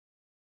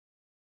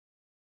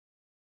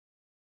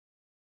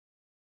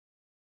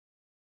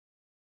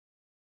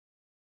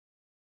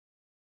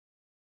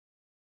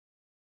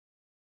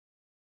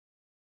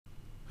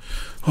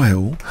Hi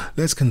all,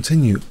 let's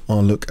continue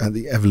our look at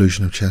the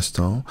evolution of chess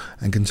style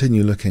and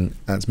continue looking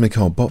at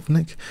Mikhail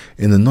Botvinnik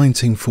in the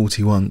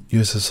 1941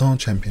 USSR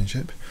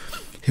Championship.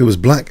 He was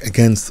black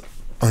against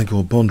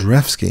Igor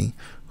Bondarevsky,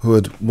 who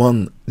had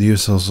won the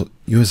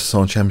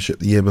USSR Championship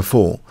the year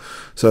before.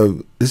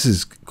 So this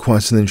is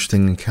quite an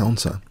interesting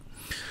encounter.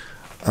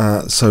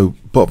 So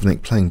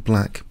Botvinnik playing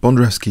black,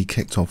 Bondarevsky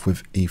kicked off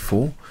with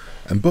e4,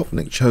 and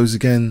Botvinnik chose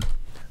again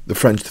the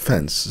French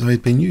defence. So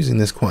he'd been using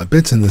this quite a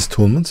bit in this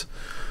tournament.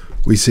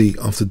 We see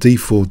after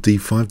d4,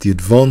 d5, the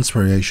advanced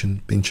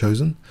variation being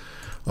chosen.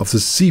 After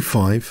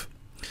c5,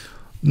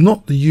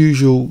 not the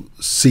usual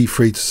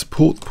c3 to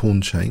support the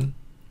pawn chain,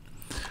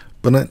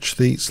 but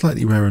actually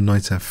slightly rarer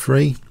knight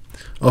f3.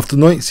 After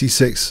knight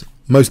c6,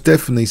 most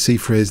definitely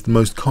c3 is the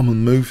most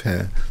common move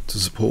here to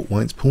support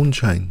white's pawn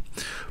chain.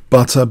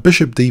 But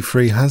bishop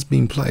d3 has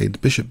been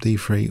played. Bishop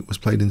d3 was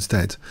played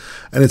instead.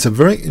 And it's a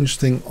very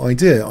interesting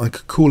idea. I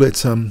could call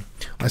it,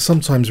 I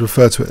sometimes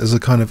refer to it as a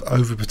kind of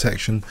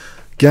overprotection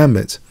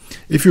gambit.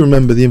 If you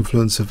remember the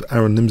influence of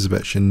Aaron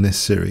Nimzowitsch in this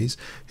series,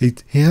 he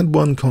had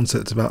one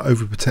concept about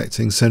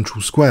overprotecting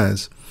central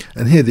squares,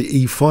 and here the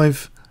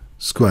e5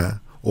 square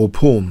or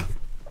pawn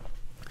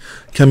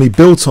can be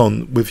built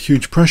on with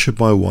huge pressure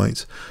by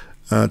white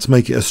to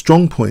make it a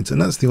strong point,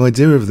 and that's the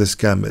idea of this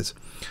gambit,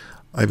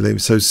 I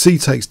believe. So c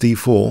takes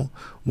d4,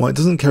 white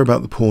doesn't care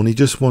about the pawn, he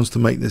just wants to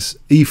make this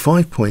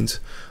e5 point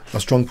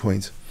a strong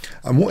point.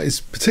 And what is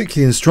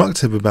particularly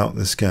instructive about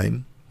this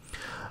game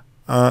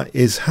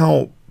is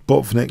how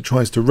Botvinnik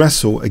tries to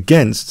wrestle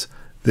against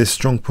this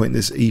strong point,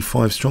 this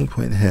e5 strong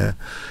point here.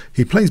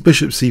 He plays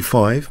bishop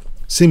c5,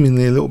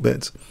 seemingly a little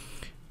bit,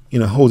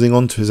 holding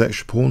on to his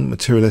extra pawn,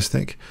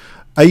 materialistic.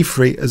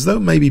 a3, as though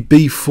maybe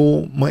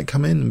b4 might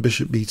come in and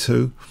bishop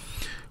b2.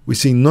 We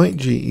see knight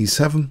g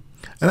e7,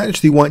 and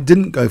actually white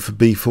didn't go for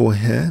b4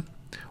 here.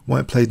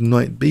 White played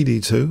knight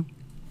bd2,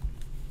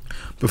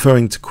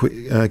 preferring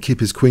to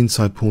keep his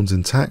queenside pawns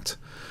intact.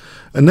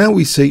 And now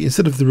we see,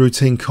 instead of the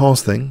routine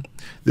castling,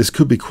 this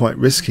could be quite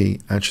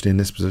risky actually in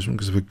this position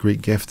because of a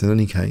Greek gift in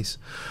any case.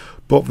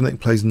 Botvinnik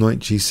plays knight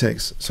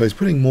g6, so he's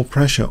putting more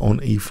pressure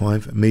on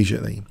e5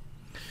 immediately.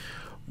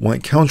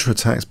 White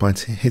counterattacks by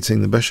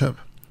hitting the bishop.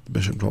 The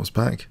bishop drops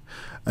back.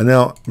 And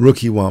now rook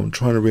e1,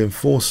 trying to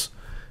reinforce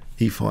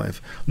e5.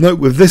 Note,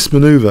 with this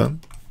maneuver,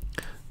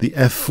 the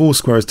f4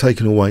 square is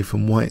taken away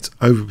from white,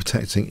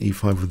 overprotecting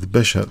e5 with the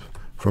bishop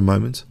for a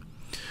moment.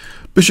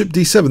 Bishop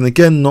d7,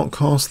 again not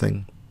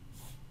castling.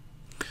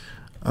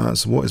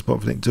 So what is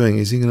Botvinnik doing?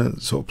 Is he going to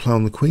sort of play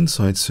on the queen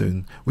side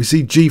soon? We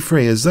see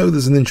g3, as though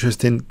there's an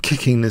interest in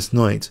kicking this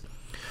knight.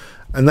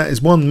 And that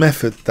is one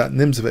method that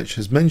Nimzowitsch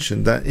has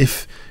mentioned, that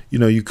if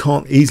you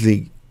can't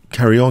easily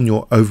carry on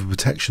your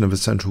overprotection of a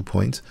central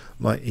point,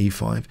 like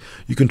e5,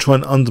 you can try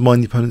and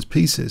undermine the opponent's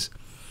pieces.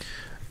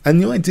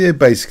 And the idea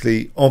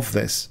basically of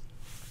this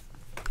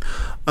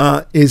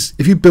is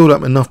if you build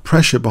up enough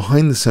pressure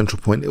behind the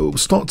central point, it will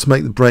start to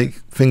make the break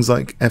things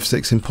like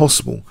f6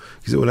 impossible,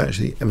 because it will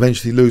actually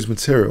eventually lose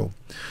material.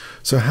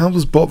 So how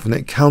does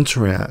Botvinnik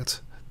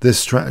counteract this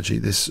strategy,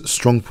 this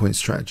strong point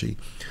strategy?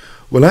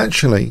 Well,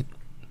 actually,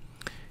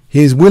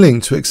 he is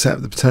willing to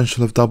accept the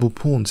potential of double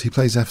pawns. He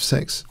plays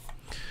f6,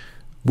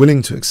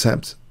 willing to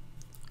accept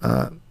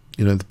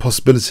the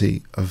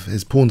possibility of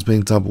his pawns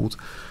being doubled,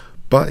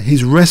 but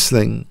he's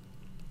wrestling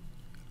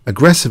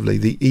aggressively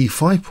the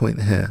e5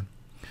 point here.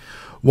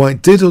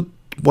 White did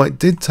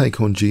take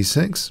on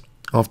g6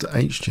 after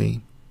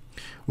hg.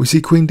 We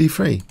see queen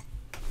d3.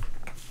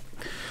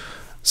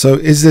 So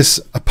is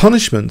this a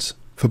punishment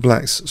for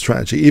black's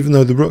strategy, even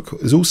though the rook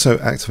is also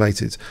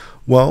activated?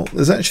 Well,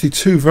 there's actually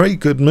two very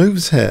good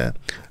moves here.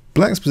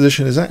 Black's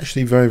position is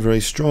actually very, very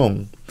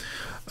strong.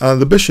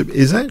 The bishop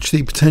is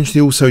actually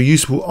potentially also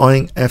useful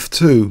eyeing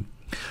f2.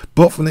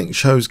 Botvinnik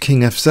shows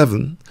king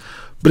f7,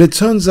 but it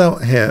turns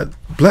out here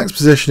black's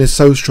position is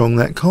so strong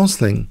that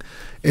castling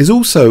is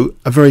also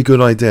a very good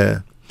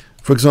idea.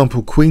 For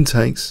example, queen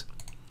takes,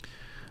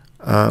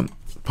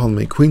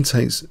 queen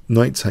takes,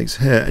 knight takes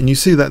here, and you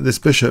see that this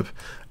bishop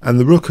and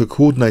the rook are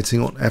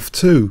coordinating on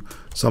f2,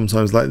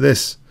 sometimes like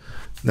this.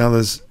 Now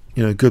there's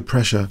good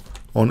pressure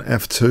on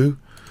f2,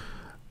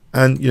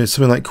 and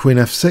something like queen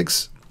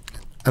f6,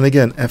 and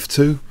again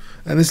f2,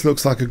 and this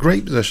looks like a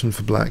great position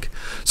for black.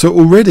 So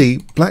already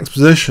black's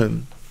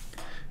position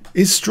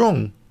is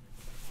strong,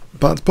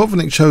 but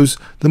Botvinnik chose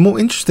the more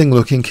interesting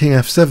looking king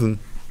f7.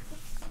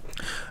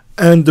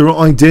 And there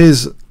are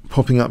ideas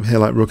popping up here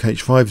like rook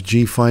h5,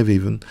 g5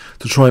 even,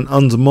 to try and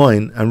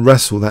undermine and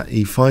wrestle that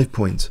e5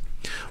 point.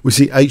 We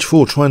see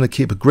h4 trying to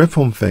keep a grip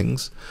on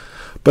things,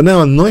 but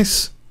now a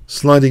nice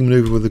sliding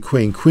maneuver with the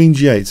queen, queen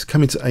g8,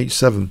 coming to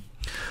h7.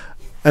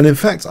 And in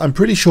fact, I'm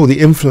pretty sure the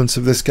influence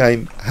of this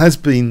game has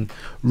been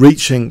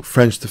reaching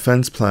French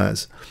defense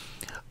players.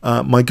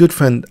 My good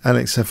friend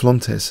Alex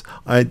Eflontis,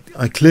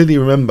 I clearly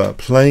remember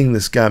playing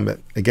this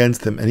gambit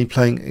against him, and he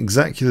playing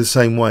exactly the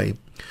same way.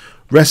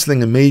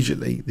 Wrestling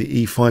immediately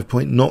the e5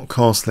 point, not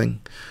castling,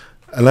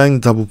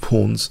 allowing double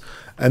pawns,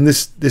 and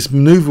this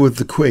maneuver with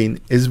the queen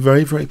is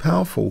very, very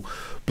powerful.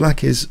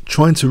 black is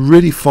trying to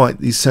really fight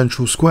these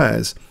central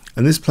squares,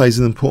 and this plays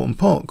an important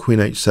part, queen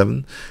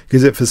h7,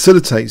 because it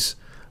facilitates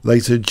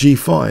later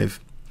g5.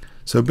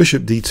 So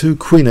bishop d2,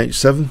 queen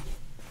h7.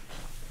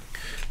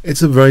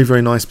 It's a very,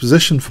 very nice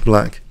position for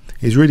black.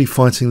 He's really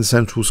fighting the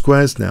central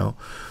squares now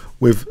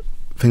with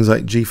things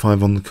like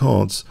g5 on the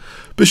cards.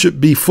 Bishop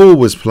b4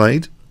 was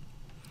played.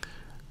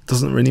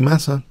 Doesn't really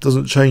matter,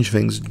 doesn't change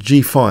things.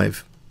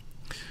 g5.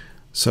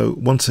 So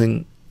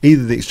wanting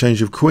either the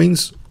exchange of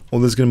queens, or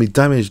there's going to be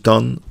damage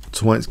done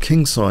to white's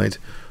king side.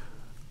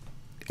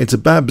 It's a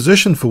bad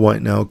position for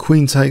white now.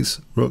 Queen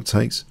takes, rook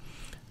takes,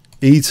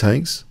 e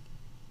takes,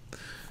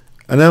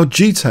 and now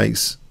g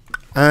takes.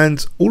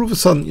 And all of a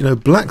sudden, you know,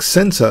 black's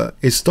center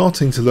is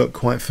starting to look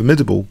quite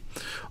formidable.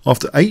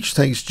 After h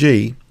takes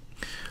g,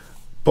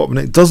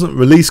 Botvinnik doesn't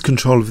release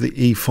control of the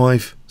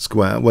e5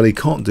 square. Well, he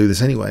can't do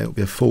this anyway, it'll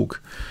be a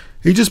fork.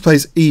 He just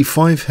plays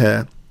e5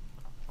 here,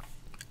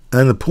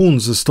 and the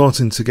pawns are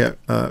starting to get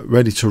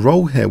ready to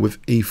roll here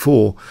with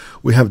e4.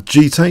 We have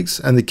g takes,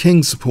 and the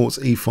king supports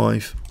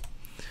e5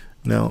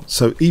 now,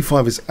 so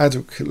e5 is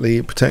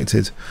adequately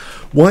protected.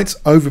 White's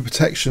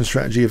overprotection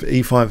strategy of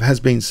e5 has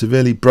been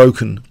severely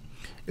broken.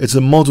 It's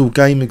a model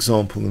game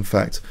example, in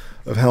fact,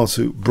 of how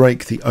to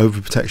break the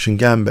overprotection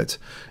gambit.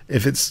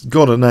 If it's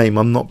got a name,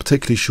 I'm not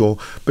particularly sure,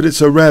 but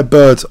it's a rare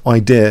bird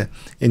idea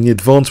in the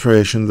advanced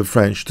variation of the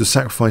French to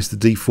sacrifice the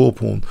d4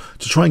 pawn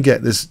to try and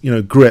get this, you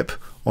know, grip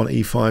on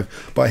e5.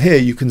 But here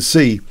you can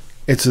see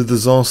it's a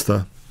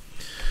disaster.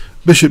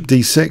 Bishop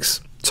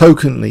d6,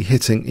 tokenly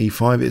hitting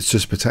e5, it's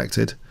just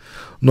protected.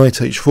 Knight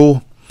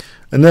h4,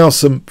 and now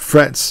some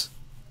threats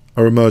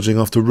are emerging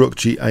after rook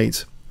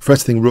g8.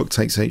 Threatening rook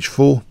takes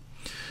h4.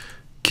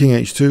 King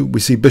h2, we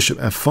see bishop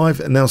f5,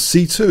 and now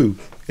c2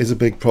 is a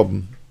big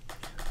problem.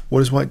 What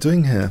is white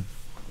doing here?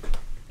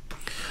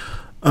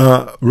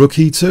 Rook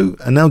e2,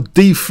 and now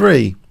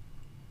d3.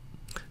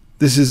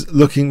 This is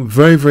looking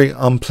very, very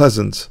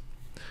unpleasant.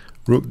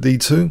 Rook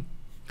d2,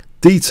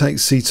 d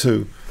takes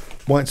c2.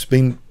 White's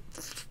been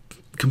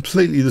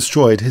completely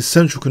destroyed. His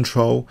central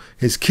control,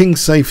 his king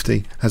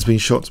safety has been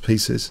shot to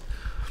pieces.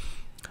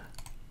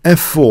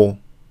 f4,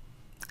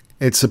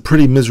 it's a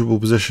pretty miserable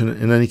position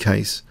in any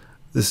case.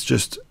 This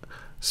just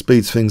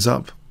speeds things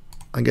up,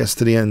 I guess,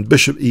 to the end.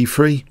 Bishop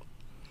e3.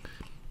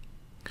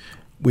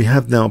 We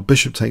have now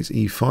bishop takes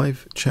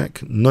e5,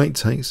 check, knight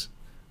takes,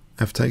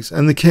 f takes,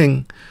 and the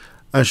king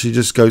actually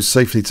just goes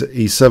safely to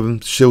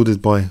e7,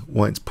 shielded by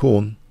white's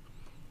pawn.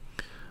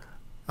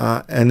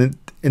 And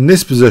in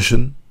this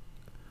position,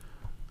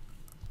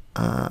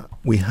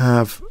 we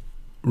have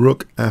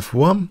rook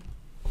f1.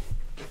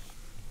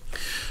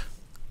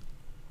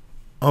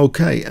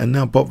 Okay, and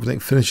now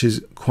Botvinnik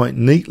finishes quite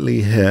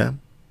neatly here,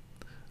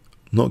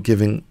 not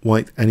giving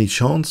white any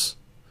chance.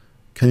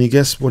 Can you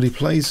guess what he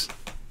plays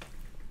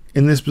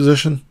in this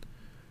position?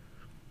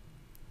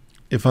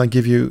 If I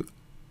give you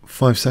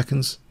 5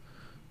 seconds,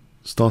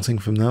 starting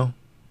from now.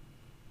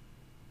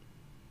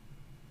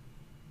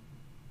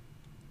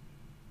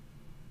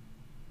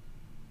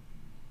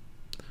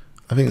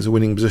 I think it's a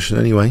winning position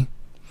anyway.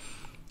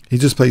 He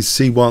just plays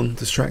c1,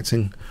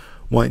 distracting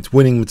white,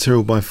 winning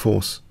material by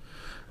force.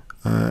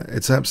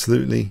 It's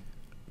absolutely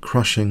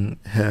crushing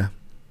here.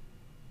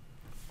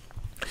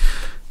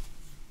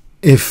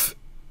 If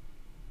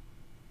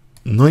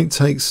knight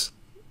takes,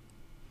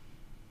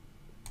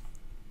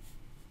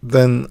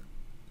 then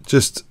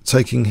just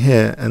taking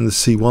here, and the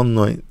c1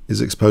 knight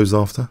is exposed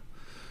after.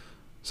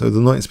 So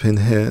the knight's pinned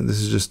here. This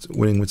is just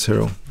winning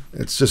material.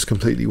 It's just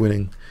completely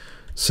winning.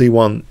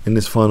 c1 in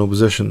this final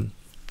position.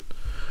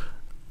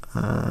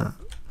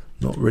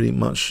 Not really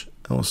much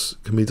else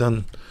can be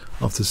done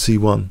after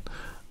c1.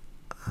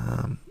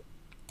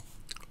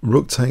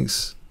 Rook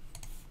takes.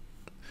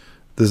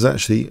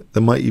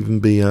 There might even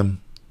be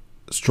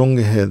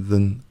stronger here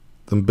than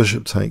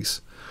bishop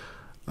takes.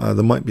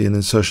 There might be an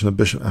insertion of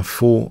bishop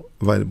f4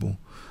 available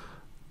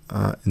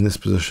in this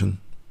position.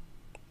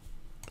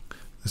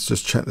 Let's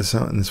just check this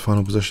out in this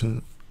final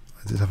position.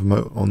 I did have a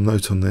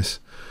note on this.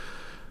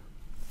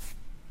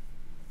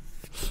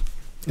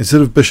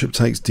 Instead of bishop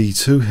takes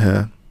d2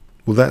 here,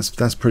 well,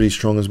 that's pretty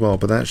strong as well.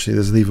 But actually,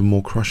 there's an even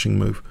more crushing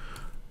move.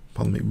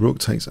 Pardon me. Rook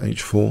takes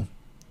h4.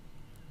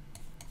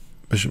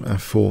 Bishop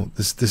f4.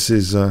 This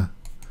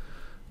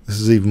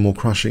is even more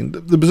crushing.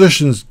 The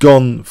position's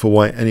gone for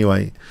white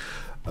anyway.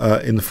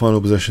 In the final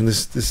position,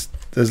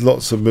 there's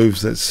lots of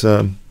moves that's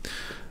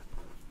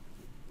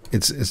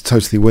it's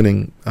totally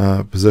winning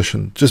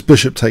position. Just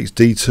bishop takes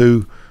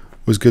d2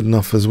 was good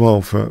enough as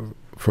well for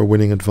a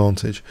winning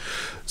advantage.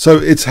 So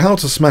it's how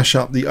to smash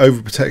up the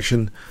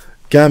overprotection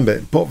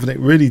gambit. Botvinnik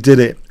really did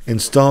it in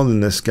style in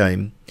this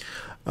game.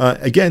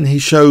 Again, he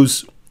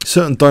shows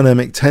certain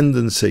dynamic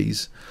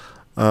tendencies,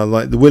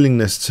 like the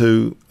willingness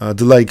to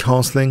delay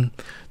castling,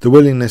 the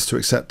willingness to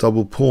accept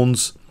double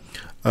pawns.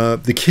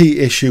 The key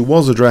issue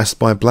was addressed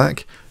by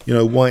black. You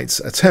know, white's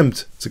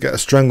attempt to get a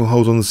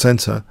stranglehold on the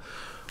center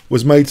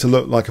was made to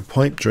look like a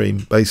pipe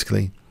dream,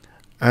 basically.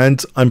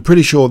 And I'm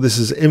pretty sure this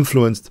has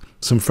influenced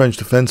some French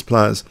defence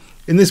players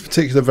in this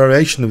particular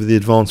variation of the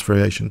advanced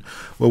variation,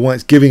 where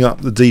white's giving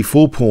up the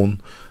d4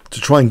 pawn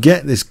to try and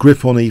get this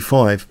grip on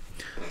e5.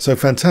 So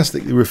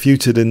fantastically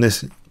refuted in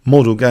this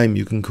model game,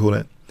 you can call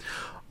it.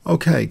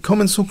 Okay,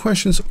 comments or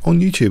questions on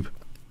YouTube?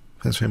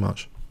 Thanks very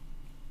much.